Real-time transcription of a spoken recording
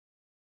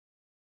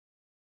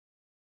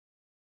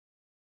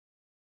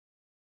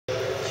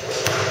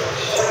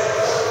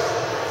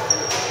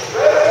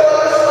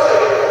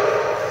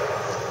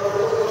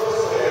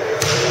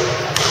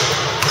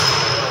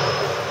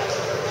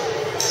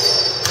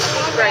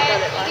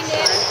done it last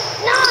time.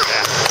 Yeah.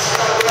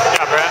 Good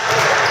job, Brett.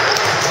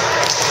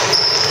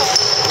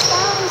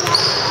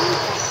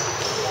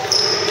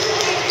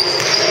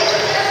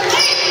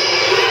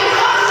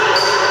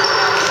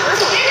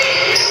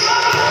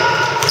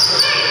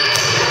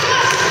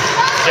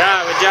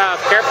 Good job.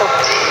 Careful.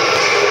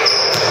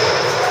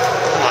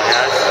 Come on,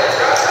 guys.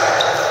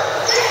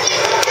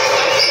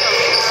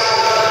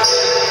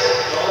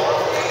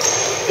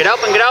 Get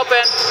open, get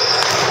open.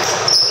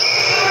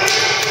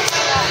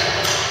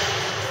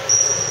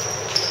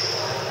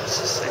 This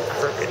is so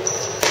crooked.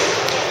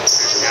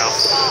 There you go.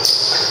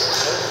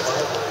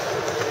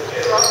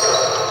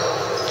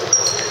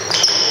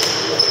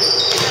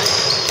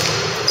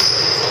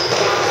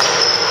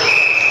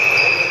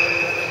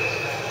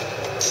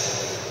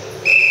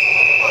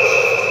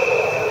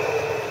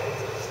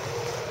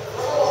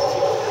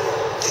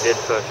 He did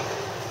push.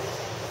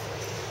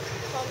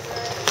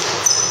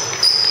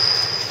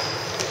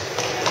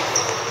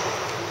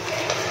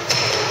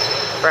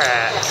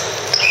 Brad.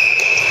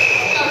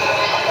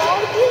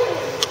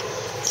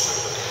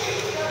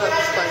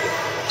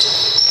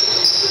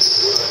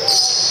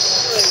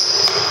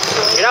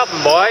 Get open,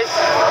 boys.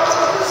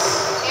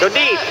 Go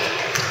deep.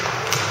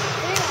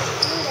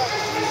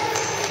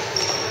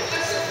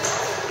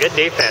 Good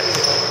defense.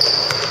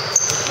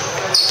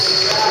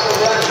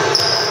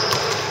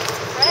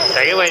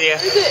 Take it with you.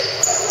 Get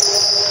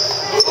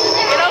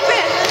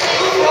open.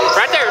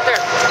 Right there, right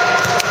there.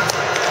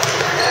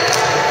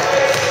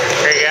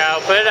 There you go.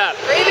 Put it up.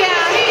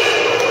 Rebound.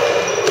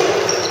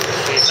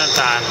 See you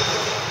sometime.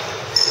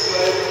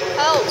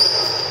 Help.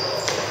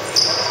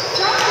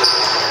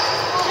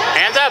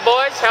 Hands up,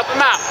 boys. Help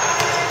him out.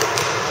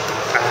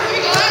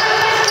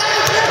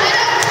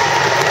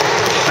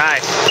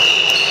 Nice.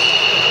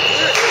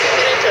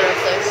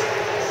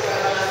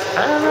 I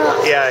don't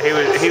know. Yeah,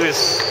 he was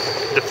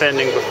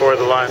defending before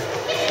the line.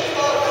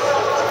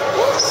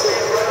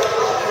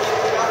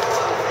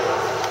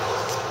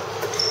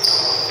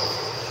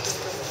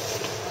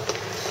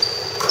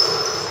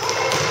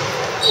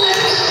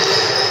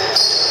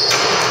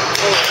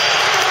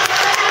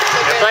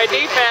 They play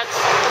defense.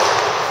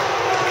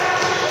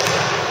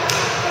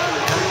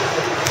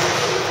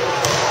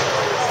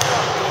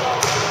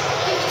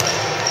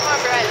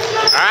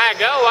 All right,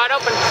 go wide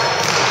open.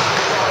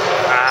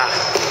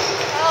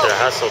 Should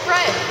have hustled.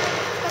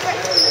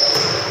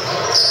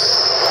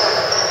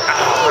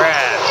 Oh,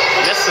 Brad.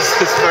 This is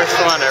his first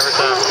one every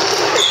time.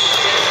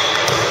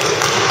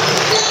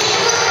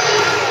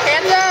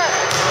 Hands up.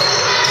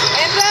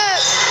 Hands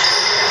up.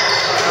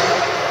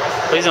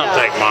 Please don't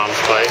take Mom's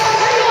place.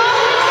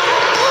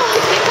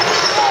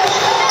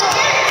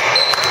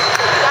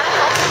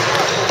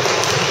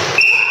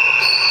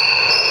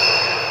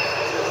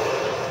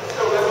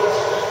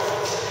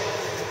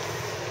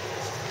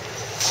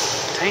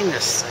 Dang,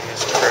 this thing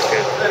is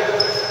crooked.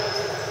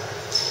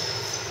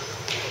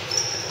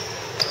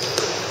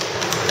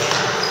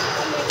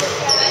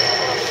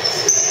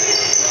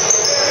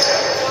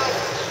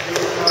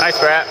 Nice,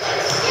 Brad.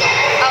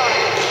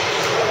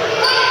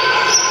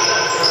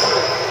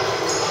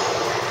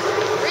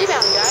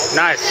 Rebound, guys.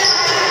 Nice.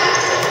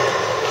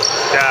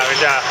 Yeah, good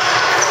job.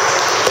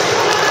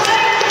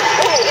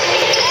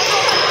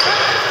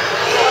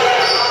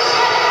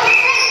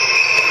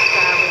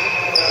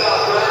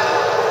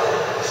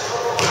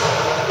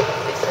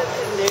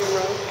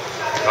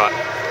 What?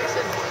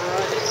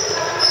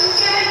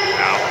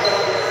 No.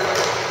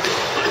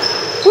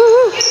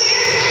 Woo-hoo.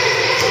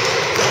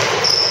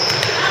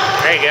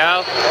 There you go.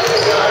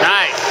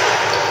 Nice.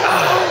 Oh,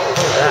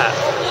 look at that.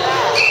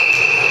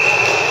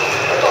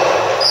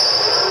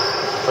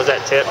 Was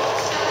that tip?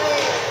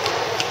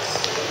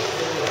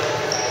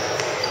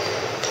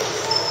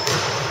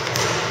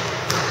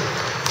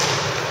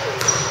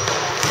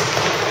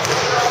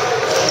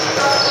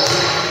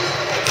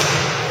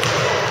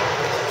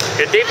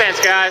 Good defense,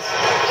 guys.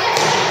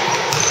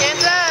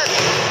 Hands up.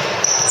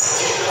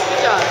 Good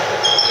job.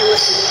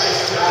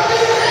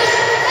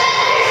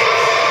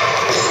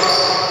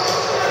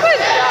 Good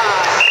job.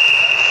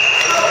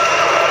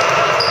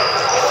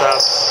 What's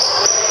up?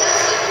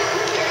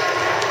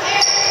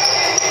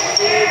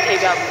 You need to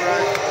take up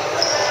front.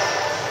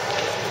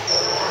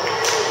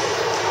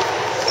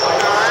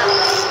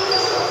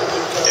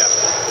 Yeah.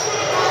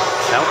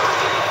 Nope.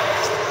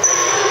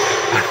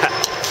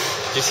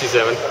 Did you see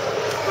 7?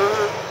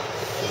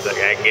 He's like,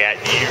 I got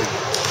you.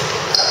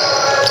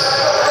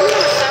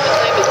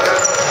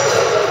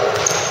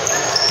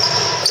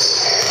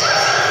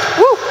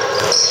 Woo!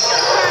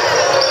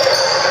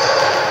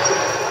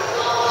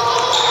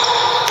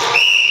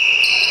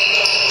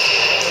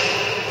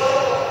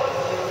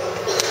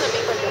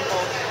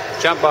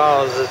 Jump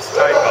balls, it's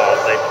tight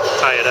balls. They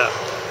tie it up.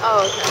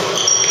 Oh, okay.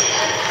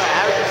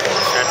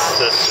 That's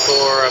the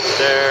score up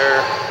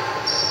there.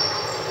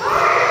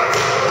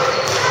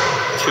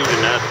 2-0.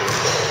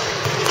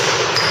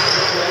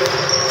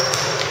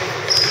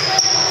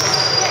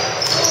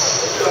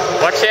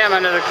 Watch him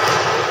under the...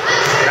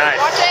 Nice.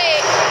 Watch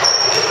it.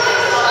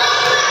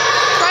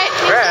 Right.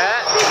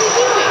 Brett.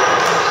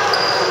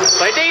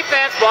 Play deep.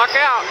 defense, block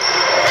out.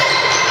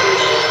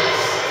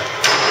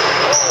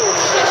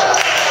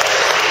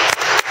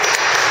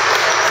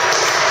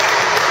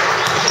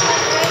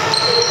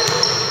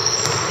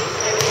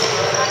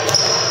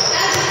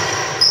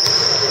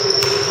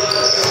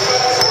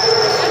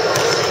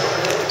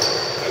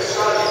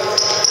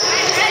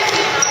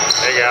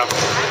 There you go.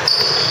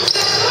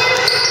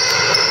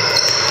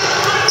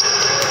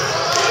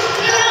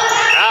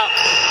 Out.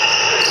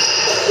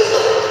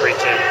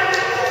 3-10.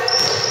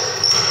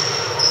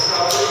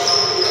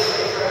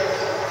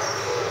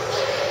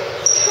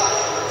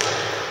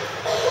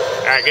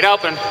 All right, get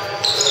open.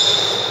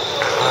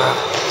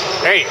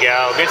 There you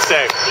go. Good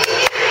save.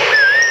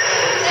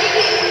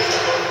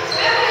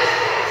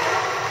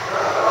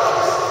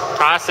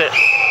 Toss it.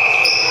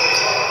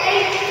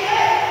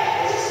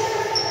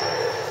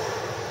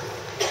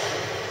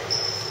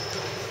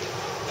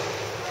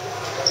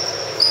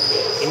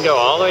 You can go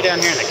all the way down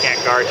here and they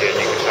can't guard you and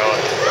you can throw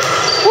it.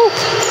 Woo.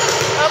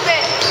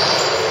 Open.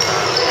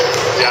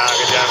 Good job,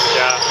 good job, good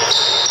job.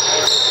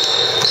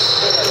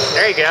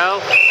 There you go.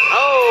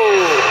 Oh!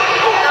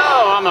 No,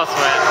 almost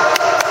went.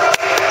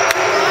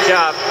 Good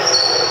job.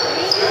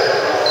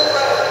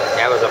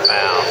 That was a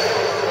foul.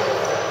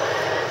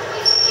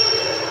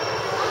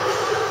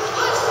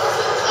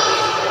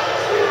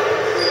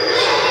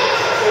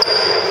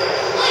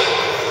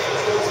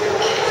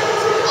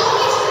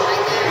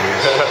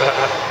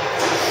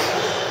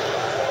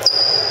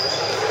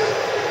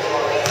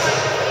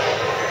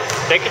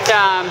 Take your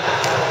time.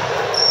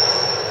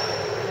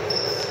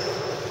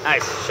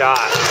 Nice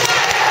shot.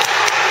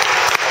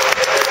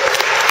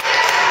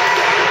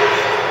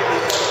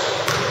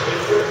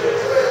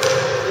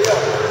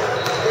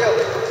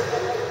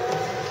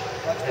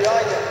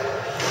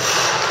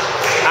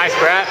 Nice,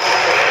 Brett.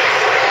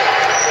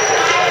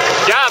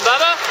 Good job,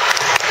 Bubba.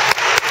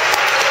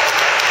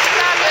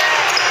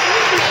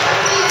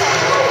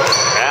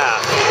 Yeah.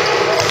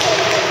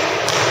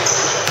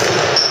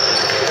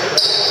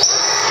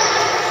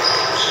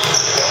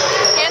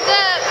 Hands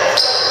up.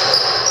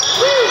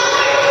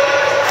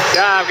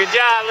 Good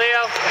job,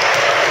 Leo.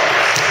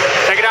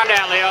 Take it on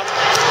down, Leo.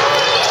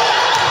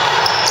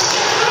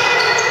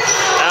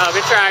 Oh,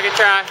 good try, good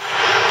try.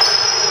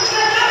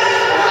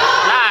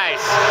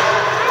 Nice.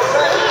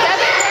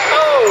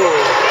 Oh,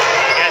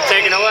 got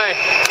taken away.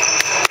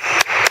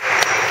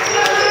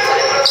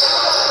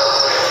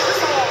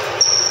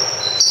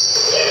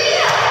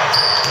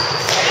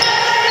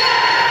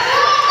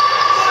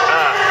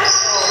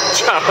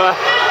 Chopper.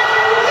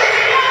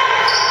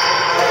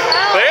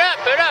 Put it up,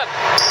 put it up.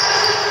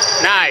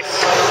 Nice.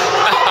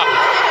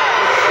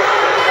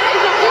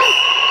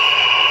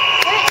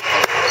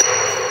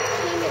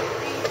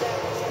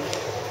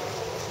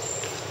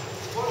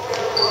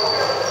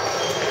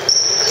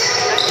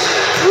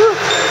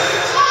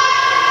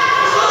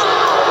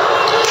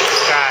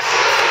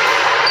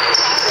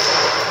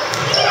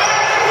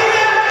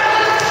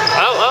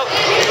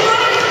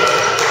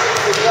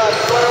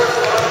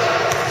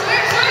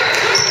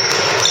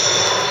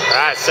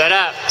 Set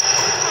up.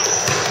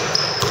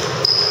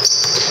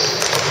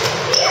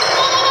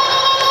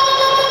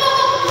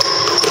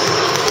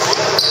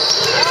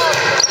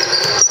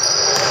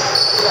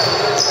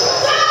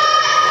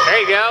 There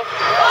you go.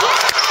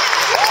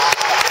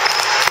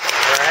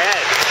 We're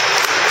ahead.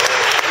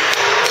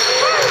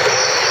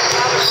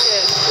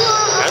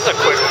 That's a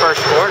quick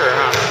first quarter,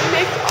 huh?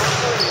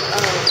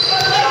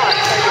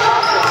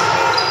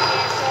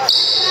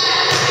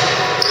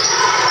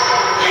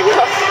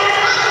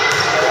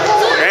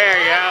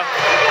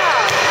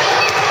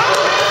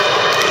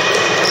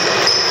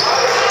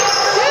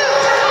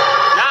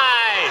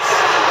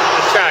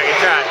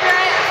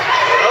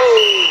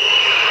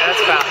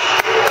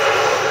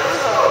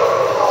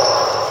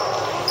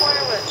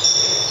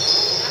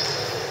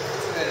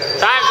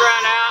 Time's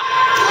run out.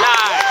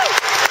 Nice.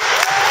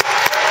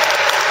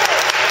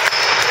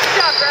 Good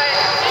job, Brett.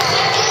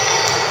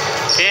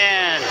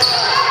 10.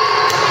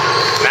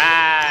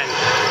 9.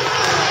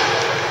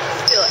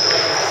 Feel it.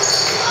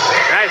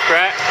 Nice,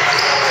 Brett.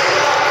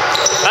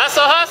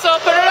 Hustle,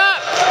 hustle, put it up.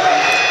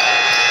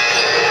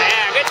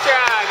 Yeah, good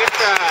try, good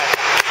try.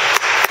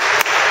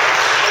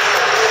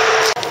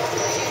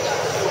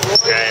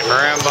 Okay,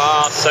 maroon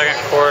ball, second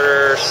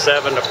quarter,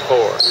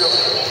 7-4.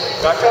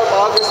 Back up,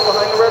 August,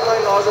 behind the red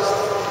line, August.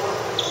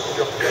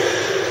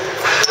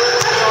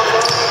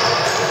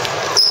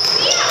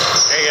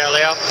 There you go,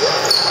 Leo.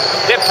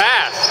 Good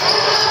pass.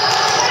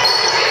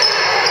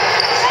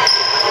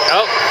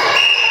 Oh.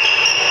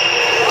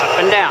 Up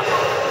and down.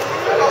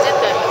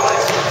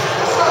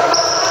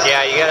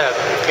 Yeah, you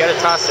gotta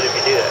toss it if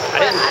you do that. I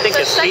don't think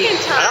his feet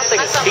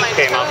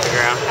came off the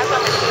ground. I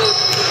thought my foot.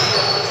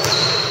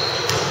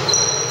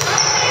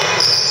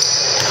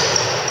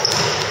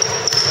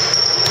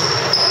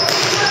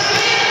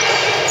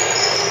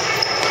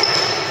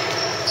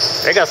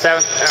 There you go,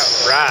 7. All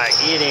right,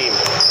 get him.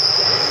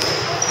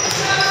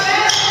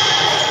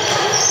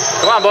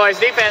 Come on, boys,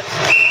 defense.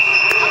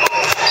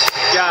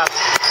 Good job.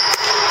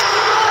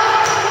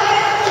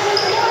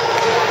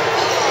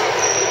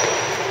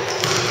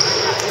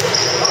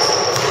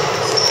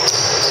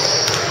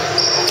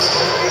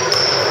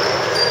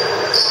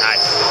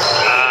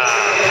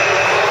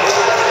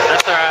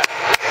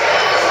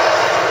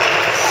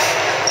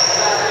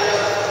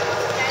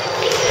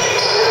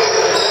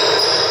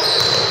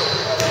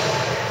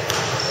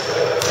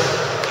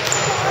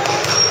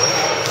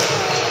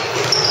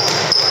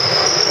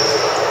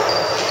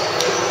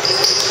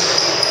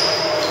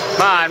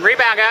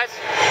 rebound. Rebound, guys.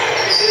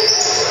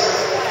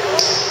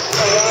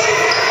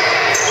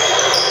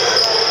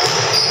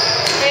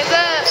 Hands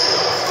up.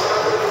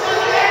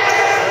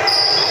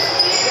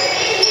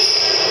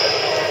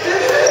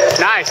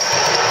 Nice.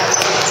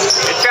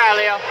 Good try,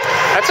 Leo.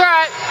 That's all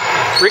right.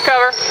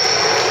 Recover.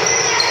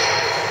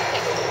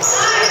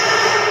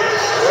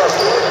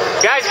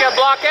 Guys, you got to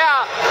block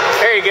out.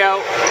 There you go.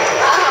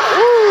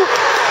 Woo.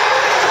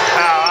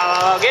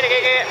 Oh, get it.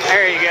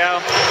 There you go.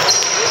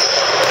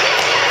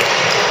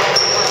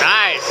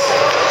 Nice.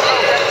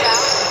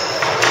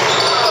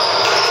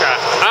 Try.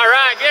 All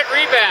right, good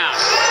rebound.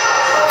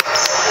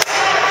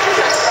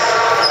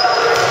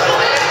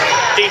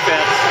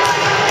 Defense.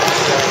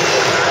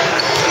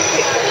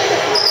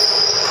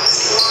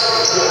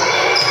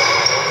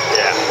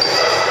 Yeah.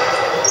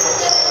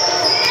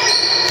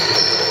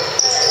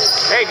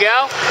 There you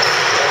go.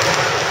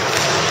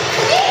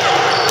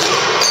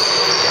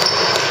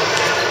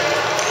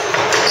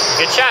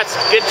 Good shots.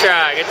 Good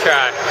try. Good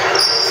try.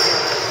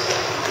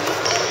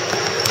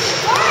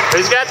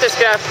 Who's got this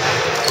guy?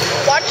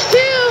 Watch two.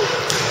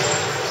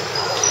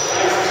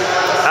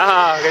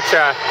 Oh, good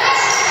try.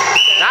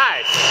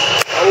 Nice.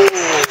 Oh,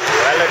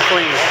 that looked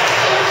clean.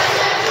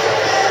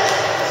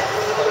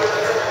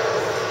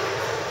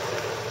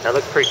 That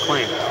looked pretty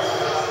clean.